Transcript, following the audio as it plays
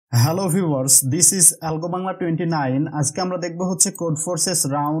Hello viewers, this is algo Bangla 29। আজকে আমরা দেখব হচ্ছে কোড ফোর্সেস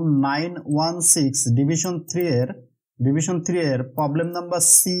রাউন্ড 916 ডিভিশন 3 এর প্রবলেম নাম্বার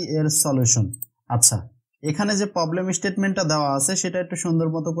সি এর সলিউশন। আচ্ছা, এখানে যে প্রবলেম স্টেটমেন্টটা দেওয়া আছে সেটা একটু সুন্দর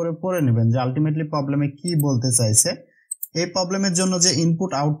মতো করে পড়ে নেবেন যে আলটিমেটলি প্রবলেমে কি বলতে চাইছে। এই প্রবলেমের জন্য যে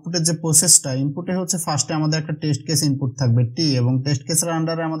ইনপুট আউটপুটের যে প্রসেসটা, ইনপুটে হচ্ছে ফার্স্টে আমাদের একটা টেস্ট কেস ইনপুট থাকবে টি, এবং টেস্ট কেসের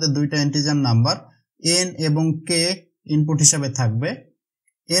আন্ডারে আমাদের দুইটা ইন্টিজার নাম্বার এন এবং কে ইনপুট হিসাবে থাকবে।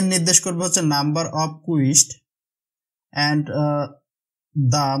 এন নির্দেশ করবে হচ্ছে number of quest and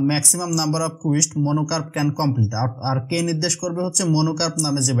the maximum number of quest মনোকার্প can complete. আর কে নির্দেশ করবে হচ্ছে মনোকার্প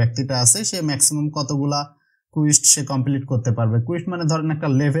নামে যে ব্যক্তিটা আছে সে ম্যাক্সিমাম কতগুলা কুইস্ট সে কমপ্লিট করতে পারবে। কুইস্ট মানে ধরেন একটা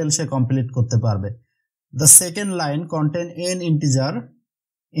লেভেল সে কমপ্লিট করতে পারবে। The second line contain N integer,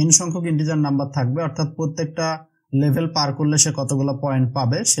 N সংখ্যক ইন্টিজার নাম্বার থাকবে, অর্থাৎ প্রত্যেকটা লেভেল পার করলে সে কতগুলো পয়েন্ট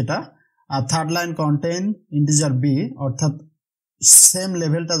পাবে সেটা। আর third line contain integer B, অর্থাৎ সেম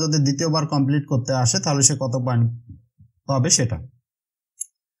লেভেলটা যদি দ্বিতীয়বার কমপ্লিট করতে আসে তাহলে সে কত পয়েন্ট পাবে সেটা।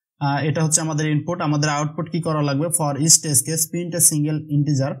 এটা হচ্ছে আমাদের ইনপুট। আমাদের আউটপুট কি করা লাগবে? For each test case print a single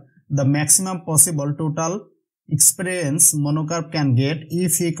integer the maximum possible total experience মনোকার্প can get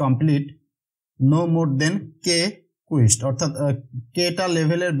if he complete no more then K quest. অর্থাৎ কেটা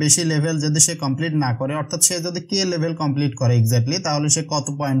লেভেলের বেশি লেভেল যদি সে কমপ্লিট না করে, অর্থাৎ সে যদি কে লেভেল কমপ্লিট করে এক্স্যাক্টলি, তাহলে সে কত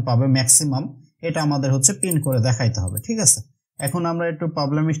পয়েন্ট পাবে ম্যাক্সিমাম, এটা আমাদের হচ্ছে প্রিন্ট করে দেখাইতে হবে। ঠিক আছে, এখন আমরা একটু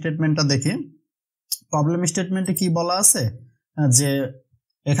প্রবলেম স্টেটমেন্টটা দেখি। প্রবলেম স্টেটমেন্টে কি বলা আছে যে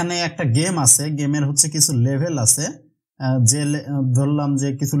এখানে একটা গেম আছে, গেমের হচ্ছে কিছু লেভেল আছে, যে ধরলাম যে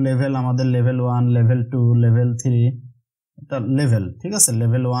কিছু লেভেল আমাদের লেভেল 1, লেভেল 2, লেভেল 3, এটা লেভেল, ঠিক আছে,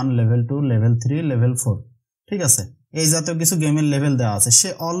 লেভেল 1, লেভেল 2, লেভেল 3, লেভেল 4, ঠিক আছে, এই জাতীয় কিছু গেমের লেভেল দেওয়া আছে। সে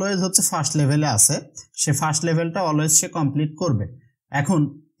অলওয়েজ হচ্ছে ফার্স্ট লেভেলে আছে, সে ফার্স্ট লেভেলটা অলওয়েজ সে কমপ্লিট করবে। এখন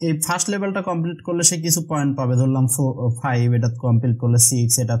এই ফার্স্ট লেভেলটা কমপ্লিট করলে সে কিছু পয়েন্ট পাবে, ধরলাম 5, এটা কমপ্লিট করলে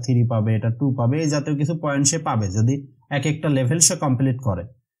 6, এটা 3 পাবে, এটা 2 পাবে, এই জাতীয় কিছু পয়েন্ট সে পাবে যদি এক একটা লেভেল সে কমপ্লিট করে।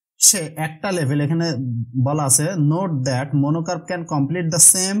 সে একটা লেভেল, এখানে বলা আছে note that মনোকার্প can complete the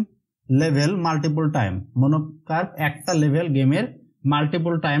same level multiple time. মনোকার্প একটা লেভেল গেমের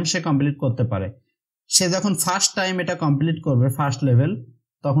মাল্টিপল টাইম সে কমপ্লিট করতে পারে। সে যখন ফার্স্ট টাইম এটা কমপ্লিট করবে ফার্স্ট লেভেল,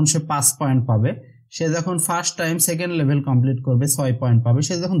 তখন সে 5 পয়েন্ট পাবে। সে যখন first time second level complete করবে 6 পয়েন্ট পাবে।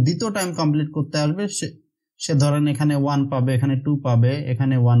 সে যখন দ্বিতীয় টাইম কমপ্লিট করতে আসবে সে ধরেন এখানে 1 পাবে, এখানে 2 পাবে,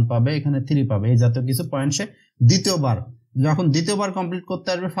 এখানে 1 পাবে, এখানে 3 পাবে, এই জাতীয় কিছু পয়েন্ট সে দ্বিতীয়বার যখন দ্বিতীয়বার কমপ্লিট করতে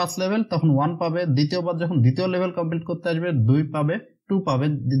আসবে ফার্স্ট লেভেল তখন 1 পাবে। দ্বিতীয়বার যখন দ্বিতীয় লেভেল কমপ্লিট করতে আসবে 2 পাবে, 2 পাবে।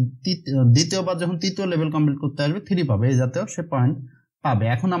 দ্বিতীয়বার যখন তৃতীয় লেভেল কমপ্লিট করতে আসবে 3 পাবে, এই জাতীয় সে পয়েন্ট পাবে।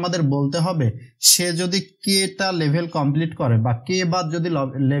 এখন আমাদের বলতে হবে সে যদি কেটা লেভেল কমপ্লিট করে বা কে বাদ যদি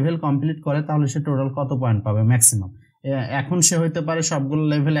লেভেল কমপ্লিট করে তাহলে সে টোটাল কত পয়েন্ট পাবে ম্যাক্সিমাম। এখন সে হইতে পারে সবগুলো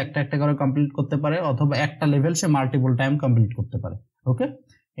লেভেল একটা একটা করে কমপ্লিট করতে পারে, অথবা একটা লেভেল সে মাল্টিপল টাইম কমপ্লিট করতে পারে। ওকে,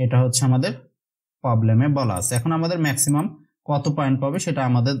 এটা হচ্ছে আমাদের প্রবলেমে বলা আছে। এখন আমাদের ম্যাক্সিমাম কত পয়েন্ট পাবে সেটা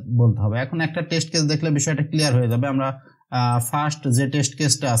আমাদের বলতে হবে। এখন একটা টেস্ট কেস দেখলে বিষয়টা ক্লিয়ার হয়ে যাবে। আমরা ফার্স্ট যে টেস্ট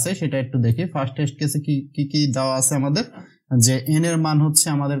কেসটা আছে সেটা একটু দেখি। ফার্স্ট টেস্ট কেসে কি কি দেওয়া আছে আমাদের, যে এন এর মান হচ্ছে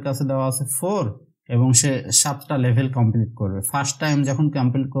আমাদের কাছে দেওয়া আছে 4, এবং সে 7টা লেভেল কমপ্লিট করবে। ফার্স্ট টাইম যখন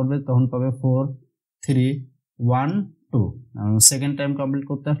কমপ্লিট করবে তখন পাবে 4, 3, 1, 2, এবং সেকেন্ড টাইম কমপ্লিট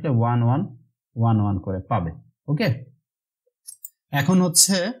করতে আসলে 1, 1, 1, 1 করে পাবে। ওকে, এখন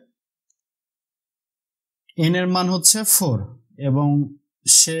হচ্ছে এন এর মান হচ্ছে 4, এবং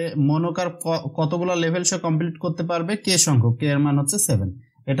সে মনোকার্প কতগুলো লেভেল সে কমপ্লিট করতে পারবে, কে সংখ্যক, কে এর মান হচ্ছে 7।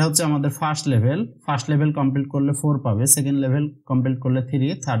 এটা হচ্ছে আমাদের ফার্স্ট লেভেল কমপ্লিট করলে 4 পাবে, সেকেন্ড লেভেল কমপ্লিট করলে 3,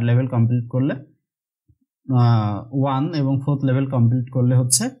 থার্ড লেভেল কমপ্লিট করলে 1, এবং ফোর্থ লেভেল কমপ্লিট করলে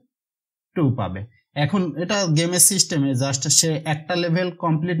হচ্ছে 2 পাবে। এখন এটা গেমের সিস্টেমে জাস্ট সে একটা লেভেল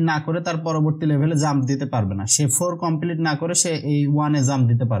কমপ্লিট না করে তার পরবর্তী লেভেলে জাম্প দিতে পারবে না। সে 4 কমপ্লিট না করে সে এই 1 এ জাম্প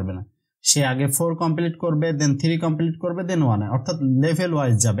দিতে পারবে না। সে আগে 4 কমপ্লিট করবে, দেন 3 কমপ্লিট করবে, দেন 1 এ, অর্থাৎ লেভেল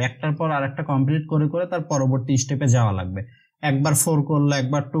ওয়াইজ যাবে, একটার পর আরেকটা কমপ্লিট করে করে তার পরবর্তী স্টেপে যাওয়া লাগবে। একবার 4 করলে,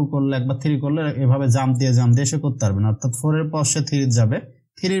 একবার 2 করলে, একবার 3 করলে, এভাবে জাম্প দিয়ে সে করতে পারবে না। অর্থাৎ 4 এর পর সে 3 যাবে,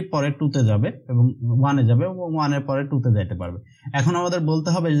 3 পরে 2 তে যাবে, এবং 1 এ যাবে, এবং 1 এর পরে 2 তে যাইতে পারবে। এখন আমাদের বলতে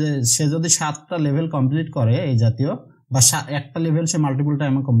হবে যে সে যদি 7টা লেভেল কমপ্লিট করে এই জাতীয়, বা একটা লেভেল সে মাল্টিপল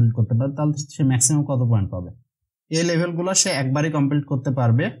টাইমে কমপ্লিট করতে পারে, তাহলে সে ম্যাক্সিমাম কত পয়েন্ট পাবে। এই লেভেলগুলো সে একবারই কমপ্লিট করতে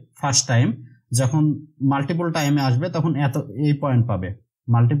পারবে ফার্স্ট টাইম। যখন মাল্টিপল টাইমে আসবে তখন এই পয়েন্ট পাবে।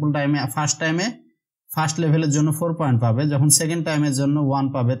 মাল্টিপল টাইমে ফার্স্ট লেভেলের জন্য 4 পয়েন্ট পাবে, যখন সেকেন্ড টাইমের জন্য 1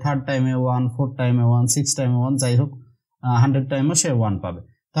 পাবে, থার্ড টাইমে 1, ফোর্থ টাইমে 1, 6 টাইমে 1, যাই হোক 100 টাইমে সে 1 পাবে।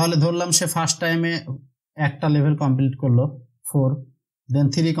 তাহলে ধরলাম সে ফার্স্ট টাইমে একটা লেভেল কমপ্লিট করলো 4, দেন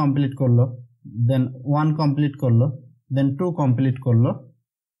 3 কমপ্লিট করলো, দেন 1 কমপ্লিট করলো, দেন 2 কমপ্লিট করলো,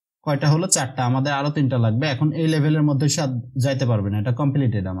 কয়টা হলো 4টা, আমাদের আরো 3টা লাগবে। এখন এই লেভেলের মধ্যে সে যাইতে পারবে না, এটা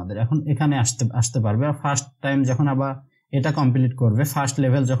কমপ্লিটেড আমাদের। এখন এখানে আসতে পারবে। আর ফার্স্ট টাইম যখন আবার এটা কমপ্লিট করবে, ফার্স্ট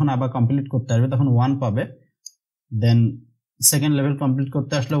লেভেল যখন আবার কমপ্লিট করতে আসবে তখন 1 পাবে। দেন সেকেন্ড লেভেল কমপ্লিট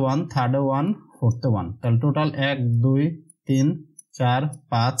করতে আসলে 1, থার্ডে 1, ফোর্থে 1। তাহলে টোটাল 1 2 3 4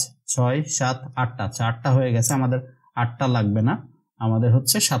 5 6 7 8টা, 4টা হয়ে গেছে। আমাদের 8টা লাগবে না, আমাদের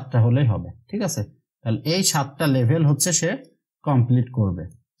হচ্ছে 7টা হলেই হবে। ঠিক আছে, তাহলে এই 7টা লেভেল হচ্ছে সে কমপ্লিট করবে।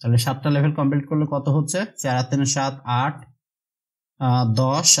 তাহলে 7টা লেভেল কমপ্লিট করলে কত হচ্ছে? 4 আর 3 7 8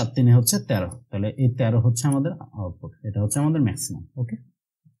 10 আর 3 হচ্ছে 13। তাহলে এই 13 হচ্ছে আমাদের আউটপুট, এটা হচ্ছে আমাদের ম্যাক্সিমাম। ওকে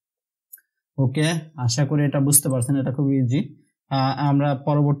ওকে, আশা করি এটা বুঝতে পারছেন, এটা খুব ইজি। আমরা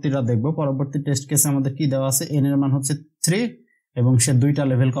পরবর্তীটা দেখব। পরবর্তী টেস্ট কেসে আমাদের কি দেওয়া আছে? n এর মান হচ্ছে 3 এবং সে 2টা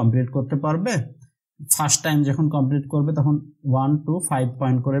লেভেল কমপ্লিট করতে পারবে। ফার্স্ট টাইম যখন কমপ্লিট করবে তখন 1 to 5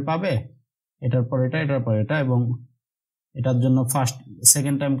 পয়েন্ট করে পাবে, এটার পর এটা, এটার পর এটা, এবং এটার জন্য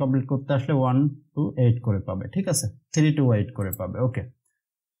সেকেন্ড টাইম কমপ্লিট করতে আসলে 1 to 8 করে পাবে। ঠিক আছে, 3 to 8 করে পাবে। ওকে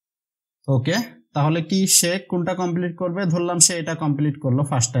ওকে, তাহলে কি সে কোনটা কমপ্লিট করবে? ধরলাম সে এটা কমপ্লিট করলো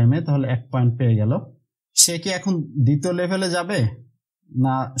ফার্স্ট টাইমে, তাহলে 1 পয়েন্ট পেয়ে গেল। সে কি এখন দ্বিতীয় লেভেলে যাবে,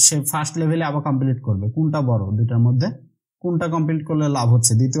 না সে ফার্স্ট লেভেলে আবার কমপ্লিট করবে? কোনটা বড় দুইটার মধ্যে? কোনটা কমপ্লিট করলে লাভ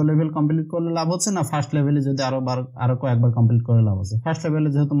হচ্ছে? দ্বিতীয় লেভেল কমপ্লিট করলে লাভ হচ্ছে, না ফার্স্ট লেভেলে যদি আরো কয়েকবার কমপ্লিট করে লাভ হচ্ছে? ফার্স্ট লেভেলে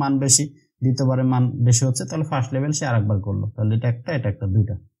যেহেতু মান বেশি, দ্বিতীয়বারে মান বেশি হচ্ছে, তাহলে ফার্স্ট লেভেল সে আরেকবার করলো। তাহলে এটা একটা, এটা একটা,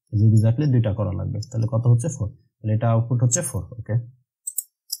 দুইটা, এক্স্যাক্টলি দুইটা করা লাগবে। তাহলে কত হচ্ছে? 4। তাহলে এটা আউটপুট হচ্ছে 4। ওকে,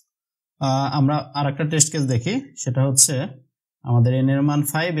 আমরা আরেকটা টেস্ট কেস দেখি। সেটা হচ্ছে আমাদের n এর মান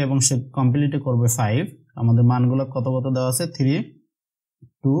 5 এবং সে কমপ্লিট করবে 5। আমাদের মানগুলো কত কত দেওয়া আছে? 3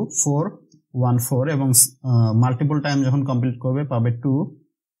 2 4 1 4 এবং মাল্টিপল টাইম যখন কমপ্লিট করবে পাবে 2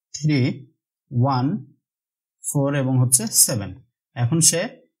 3 1 4 এবং হচ্ছে 7। এখন সে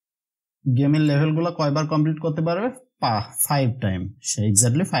গেমের লেভেলগুলো কয়বার কমপ্লিট করতে পারবে? 5 টাইম। সে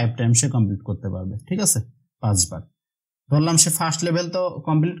এক্স্যাক্টলি 5 টাইম সে কমপ্লিট করতে পারবে। ঠিক আছে, 5 বার। ধরলাম সে ফার্স্ট লেভেল তো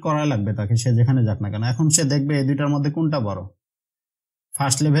কমপ্লিট করাই লাগবে তাকে, সে যেখানে যাক না কেন। এখন সে দেখবে এই দুইটার মধ্যে কোনটা বড়।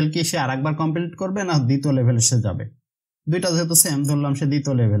 ফার্স্ট লেভেল কি সে আরেকবার কমপ্লিট করবে, না দ্বিতীয় লেভেলে সে যাবে? দুইটা যেহেতু সেম, ধরলাম সে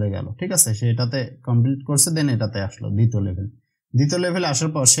দ্বিতীয় লেভেলে গেল। ঠিক আছে, সে এটাতে কমপ্লিট করছে, দেন এটাতে আসলো দ্বিতীয় লেভেল। দ্বিতীয় লেভেলে আসার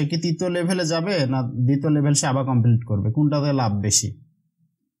পর সে কি তৃতীয় লেভেলে যাবে, না দ্বিতীয় লেভেল সে আবার কমপ্লিট করবে? কোনটাতে লাভ বেশি?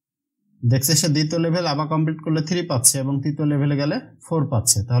 দেখছে সে দ্বিতীয় লেভেল আবার কমপ্লিট করলে 3 পাচ্ছে এবং তৃতীয় লেভেলে গেলে 4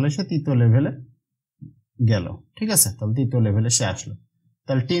 পাচ্ছে, তাহলে সে তৃতীয় লেভেলে গেল। ঠিক আছে, তাহলে তৃতীয় লেভেলে সে আসলো।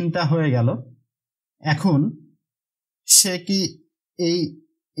 তাহলে 3টা হয়ে গেল। এখন সে কি এই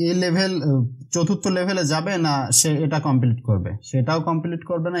লেভেল চতুর্থ লেভেলে যাবে, না সে এটা কমপ্লিট করবে? সেটাও কমপ্লিট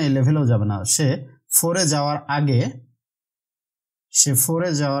করবে না, এই লেভেলেও যাবে না। সে 4-এ যাওয়ার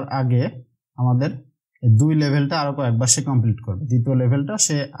আগে আমাদের 2 লেভেলটা আরো কয়েকবার সে কমপ্লিট করবে। দ্বিতীয় লেভেলটা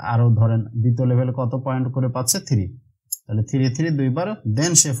সে আরো, ধরেন দ্বিতীয় লেভেলে কত পয়েন্ট করে পাচ্ছে? 3। তাহলে 3 3 দুইবার,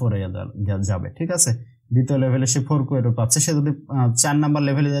 দেন সে 4-এ যাবে। ঠিক আছে, দ্বিতীয় লেভেলে সে 4 করে পাচ্ছে। সে যদি 4 নাম্বার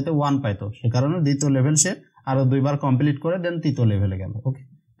লেভেলে যেতে 1 পাইতো, সে কারণে দ্বিতীয় লেভেল সে আরো 2বার কমপ্লিট করে দেন তৃতীয় লেভেলে গেল। ওকে,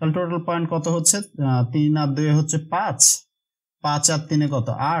 তাহলে টোটাল পয়েন্ট কত হচ্ছে? 3 আর 2 হচ্ছে 5, 5 আর 3 কত?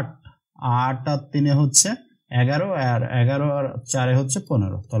 8, 8 আর 3 হচ্ছে 11, আর 11 আর 4 হচ্ছে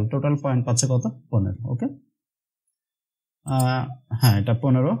 15। তাহলে টোটাল পয়েন্ট পাচ্ছে কত? 15। ওকে, হ্যাঁ এটা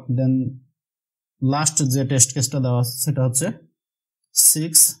 15। দেন লাস্ট যে টেস্ট কেসটা দেওয়া আছে সেটা হচ্ছে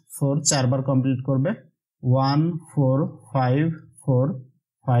 6 4 4 বার কমপ্লিট করবে। 1 4 5 4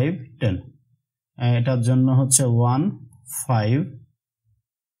 5 10। এটার জন্য হচ্ছে 1 5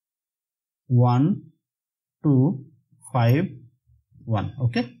 1 2 5 1।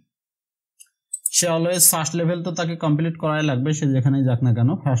 ওকে, সে অলওয়েজ ফার্স্ট লেভেল তো তাকে কমপ্লিট করাই লাগবে, সে যেখানেই যাক না কেন।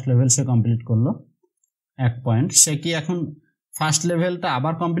 ফার্স্ট লেভেল সে কমপ্লিট করলো, 1 পয়েন্ট। সে কি এখন ফার্স্ট লেভেলটা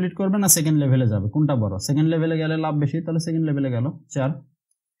আবার কমপ্লিট করবে, না সেকেন্ড লেভেলে যাবে? কোনটা বড়? সেকেন্ড লেভেলে গেলে লাভ বেশি, তাহলে সেকেন্ড লেভেলে গেল 4।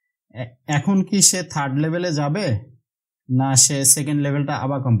 এখন কি সে থার্ড লেভেলে যাবে, না সে সেকেন্ড লেভেলটা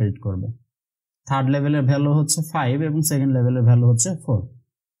আবার কমপ্লিট করবে? থার্ড লেভেলের ভ্যালু হচ্ছে 5 এবং সেকেন্ড লেভেলের ভ্যালু হচ্ছে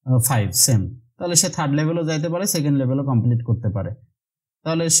 5 সেম। তাহলে সে থার্ড লেভেলও যাইতে পারে, সেকেন্ড লেভেলও কমপ্লিট করতে পারে।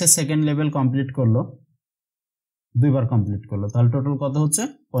 তাহলে সে সেকেন্ড লেভেল কমপ্লিট করলো, 2বার কমপ্লিট করলো, তাহলে টোটাল কত হচ্ছে?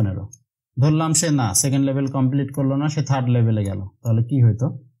 15। ধরলাম সে না সেকেন্ড লেভেল কমপ্লিট করলো না, সে থার্ড লেভেলে গেল, তাহলে কি হইতো?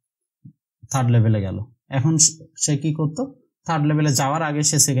 থার্ড লেভেলে গেল। এখন সে কি করতো? থার্ড লেভেলে যাওয়ার আগে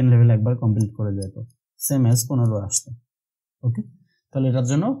সে সেকেন্ড লেভেল একবার কমপ্লিট করে যেত, সেম এজ 15 আসতো। ওকে, তাহলে এটার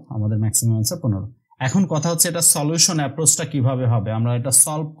জন্য আমাদের ম্যাক্সিমাম আনসার 15। এখন কথা হচ্ছে এটা সলিউশন অ্যাপ্রোচটা কিভাবে হবে, আমরা এটা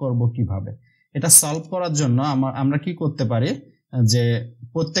সলভ করব কিভাবে? এটা সলভ করার জন্য আমরা কি করতে পারি, যে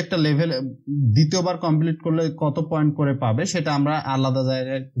প্রত্যেকটা লেভেল দ্বিতীয়বার কমপ্লিট করলে কত পয়েন্ট করে পাবে সেটা আমরা আলাদা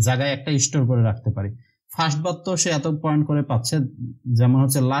জায়গায় একটা স্টোর করে রাখতে পারি। ফার্স্ট বার তো সে এত পয়েন্ট করে পাচ্ছে, যেমন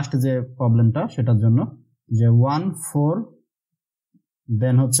হচ্ছে লাস্ট যে প্রবলেমটা, সেটার জন্য যে 1 4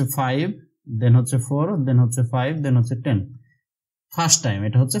 দেন হচ্ছে 5, দেন হচ্ছে 4, দেন হচ্ছে 5, দেন হচ্ছে 10। ফার্স্ট টাইম,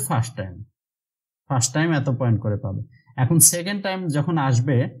 এটা হচ্ছে ফার্স্ট টাইম এত পয়েন্ট করে পাবে। এখন সেকেন্ড টাইম যখন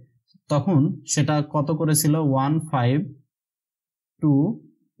আসবে তখন সেটা কত করে ছিল 1 5 2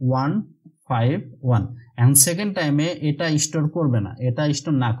 1 5 1। এখন সেকেন্ড টাইমে এটা স্টোর করবে না, এটা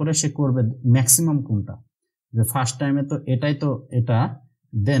স্টোর না করে সে করবে ম্যাক্সিমাম কোনটা, যে ফার্স্ট টাইমে তো এটাই তো এটা,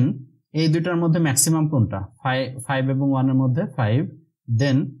 দেন এই দুইটার মধ্যে ম্যাক্সিমাম কোনটা 5 এবং 1 এর মধ্যে 5,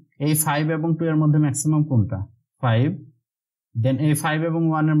 দেন এই 5 এবং 2 এর মধ্যে ম্যাক্সিমাম কোনটা 5, দেন এই 5 এবং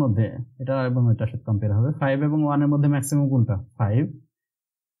 1 এর মধ্যে এটা এবং এটার সাথে কম্পেয়ার হবে 5 এবং 1 এর মধ্যে ম্যাক্সিমাম কোনটা 5,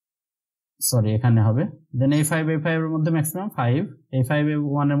 সরি এখানে হবে, দেন এই 5 এর মধ্যে ম্যাক্সিমাম 5, এই 5 এবং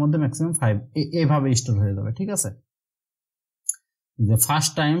 1 এর মধ্যে ম্যাক্সিমাম 5, এইভাবে স্টোর হয়ে যাবে। ঠিক আছে, যে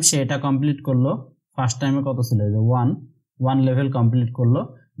ফার্স্ট টাইম সে এটা কমপ্লিট করলো, ফার্স্ট টাইমে কত ছিল যে 1 লেভেল কমপ্লিট করলো,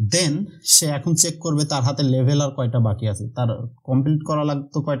 দেন সে এখন চেক করবে তার হাতে লেভেল আর কয়টা বাকি আছে, তার কমপ্লিট করা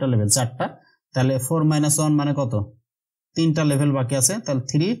লাগতো কয়টা লেভেল 4টা, তাহলে 4 - 1 মানে কত 3টা লেভেল বাকি আছে, তাহলে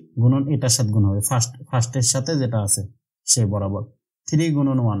 3 গুণন এটার সাথে গুণ হবে ফার্স্টের সাথে যেটা আছে সে বরাবর 3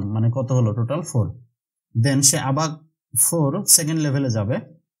 গুণন 1 মানে কত হলো টোটাল 4, দেন সে আবার 4 সেকেন্ড লেভেলে যাবে,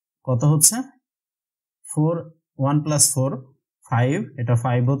 কত হচ্ছে 4 1 + 4 5, এটা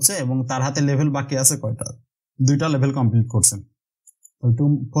 5 হচ্ছে এবং তার হাতে লেভেল বাকি আছে কয়টা, দুইটা লেভেল কমপ্লিট করছেন,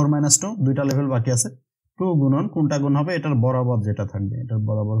 4 - 2 দুইটা লেভেল বাকি আছে, 2 গুণন কোনটা গুণ হবে এটার বরাবর যেটা থাকবে, এটার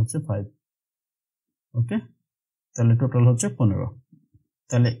বরাবর হচ্ছে 5। ওকে, তাহলে টোটাল হচ্ছে 15,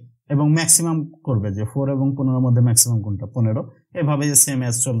 তাহলে এবং ম্যাক্সিমাম করবে যে 4 এবং 15 এর মধ্যে ম্যাক্সিমাম কোনটা 15, এভাবে যে সেম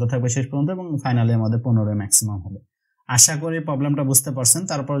অ্যাজ চলতে থাকবে শেষ পর্যন্ত এবং ফাইনালি আমাদের 15 ম্যাক্সিমাম হবে। আশা করি প্রবলেমটা বুঝতে পারছেন।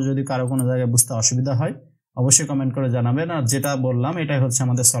 তারপর যদি কারো কোনো জায়গায় বুঝতে অসুবিধা হয় অবশ্যই কমেন্ট করে জানাবেন। আর যেটা বললাম এটাই হচ্ছে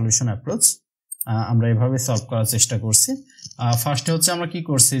আমাদের সলিউশন অ্যাপ্রোচ, আমরা এভাবে সলভ করার চেষ্টা করছি। ফার্স্টে হচ্ছে আমরা কি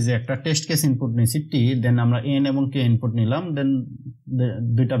করছি যে একটা টেস্ট কেস ইনপুট নিয়েছি টি, দেন আমরা এন এবং কে ইনপুট নিলাম, দেন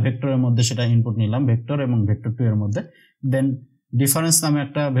দুইটা ভেক্টরের মধ্যে সেটা ইনপুট নিলাম ভেক্টর এবং ভেক্টর 2 এর মধ্যে, দেন ডিফারেন্স নামে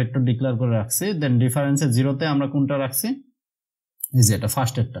একটা ভেক্টর ডিক্লেয়ার করে রাখছি, দেন ডিফারেন্সের জিরোতে আমরা কোনটা রাখছি এই যে এটা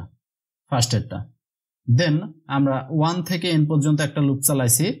ফার্স্টেরটা, দেন আমরা 1 থেকে n পর্যন্ত একটা লুপ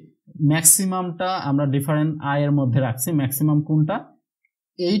চালাইছি, ম্যাক্সিমামটা আমরা ডিফারেন্ট আই এর মধ্যে রাখছি, ম্যাক্সিমাম কোনটা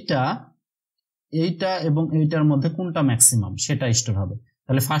এইটা এবং এইটার মধ্যে কোনটা ম্যাক্সিমাম সেটা স্টোর হবে।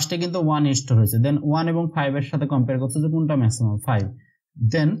 তাহলে ফার্স্টে কিন্তু 1 স্টোর হয়েছে, দেন 1 এবং 5 এর সাথে কম্পেয়ার করছে যে কোনটা ম্যাক্সিমাম 5,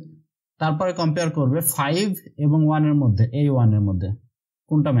 দেন তারপরে কম্পেয়ার করবে 5 এবং 1 এর মধ্যে, এই 1 এর মধ্যে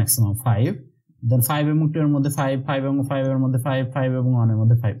কোনটা ম্যাক্সিমাম 5, দেন 5 এবং 2 এর মধ্যে 5 এবং 5 এর মধ্যে 5 এবং 1 এর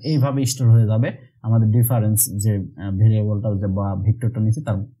মধ্যে 5, এইভাবে স্টোর হয়ে যাবে আমাদের ডিফারেন্স যে ভেরিয়েবলটা যে বা ভেক্টরটা নিয়েছি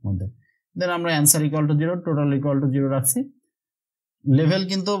তার মধ্যে। দেন আমরা অ্যান্সার = 0, টোটাল = 0 রাখছি। লেভেল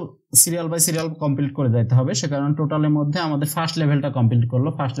কিন্তু সিরিয়াল বাই সিরিয়াল কমপ্লিট করে যাইতে হবে, সে কারণে টোটালের মধ্যে আমাদের ফার্স্ট লেভেলটা কমপ্লিট করলো,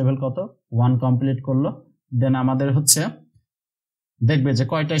 ফার্স্ট লেভেল কত 1 কমপ্লিট করলো, দেন আমাদের হচ্ছে দেখবে যে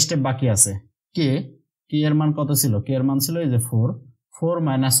কয়টা স্টেপ বাকি আছে, কে এর মান কত ছিল, কে এর মান ছিল এই যে 4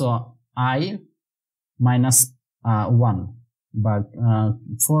 - i - 1 বা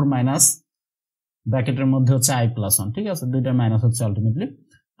 4 মাইনাস ব্র্যাকেটের মধ্যে হচ্ছে i + 1, ঠিক আছে, দুইটা মাইনাস হচ্ছে আলটিমেটলি,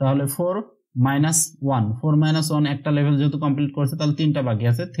 তাহলে 4 - 1 একটা লেভেল যেহেতু কমপ্লিট করছে তাহলে 3টা বাকি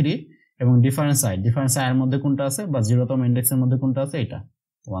আছে 3 এবং ডিফারেন্স i এর মধ্যে কোনটা আছে বা 0তম ইন্ডেক্সের মধ্যে কোনটা আছে এটা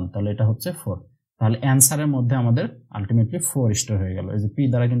 1, তাহলে এটা হচ্ছে 4, তাহলে অ্যানসারের মধ্যে আমাদের আলটিমেটলি 4 স্টোর হয়ে গেল। এই যে পি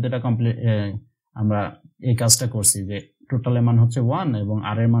দ্বারা কিন্তু এটা কমপ্লিট আমরা এই কাজটা করছি যে টোটালের মান হচ্ছে 1 এবং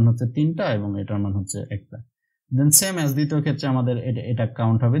আর এর মান হচ্ছে 3টা এবং এটার মান হচ্ছে 1টা। দেন সেম অ্যাজ দ্বিতীয় ক্ষেত্রে আমাদের এটা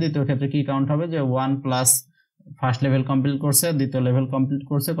কাউন্ট হবে, দ্বিতীয় ক্ষেত্রে কি কাউন্ট হবে যে 1 প্লাস ফার্স্ট লেভেল কমপ্লিট করছে, দ্বিতীয় লেভেল কমপ্লিট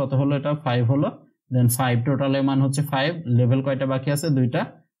করছে, কত হলো এটা 5 হলো, দেন 5 টোটালের মান হচ্ছে 5, লেভেল কয়টা বাকি আছে 2টা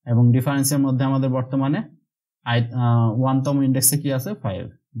এবং ডিফারেন্সের মধ্যে আমাদের বর্তমানে 1তম ইন্ডেক্সে কি আছে 5,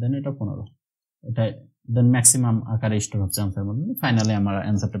 দেন এটা 15, এটা দেন ম্যাক্সিমাম আকারে স্টোর হচ্ছে আনসার মধ্যে। ফাইনালি আমরা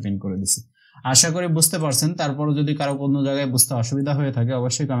অ্যানসারটা প্রিন্ট করে দিছি। আশা করি বুঝতে পারছেন। তারপরে যদি কারো কোনো জায়গায় বুঝতে অসুবিধা হয়ে থাকে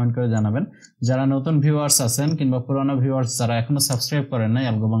অবশ্যই কমেন্ট করে জানাবেন। যারা নতুন ভিউয়ার্স আছেন কিংবা পুরনো ভিউয়ার্স যারা এখনো সাবস্ক্রাইব করেন নাই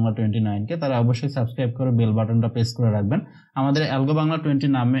অ্যালগো বাংলা 29 কে, তারা অবশ্যই সাবস্ক্রাইব করে বেল বাটনটা প্রেস করে রাখবেন। আমাদের অ্যালগো বাংলা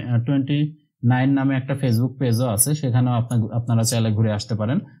 29 নামে একটা ফেসবুক পেজও আছে, সেখানেও আপনারা চাইলে ঘুরে আসতে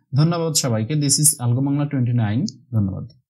পারেন। ধন্যবাদ সবাইকে। This is algo Bangla 29। ধন্যবাদ।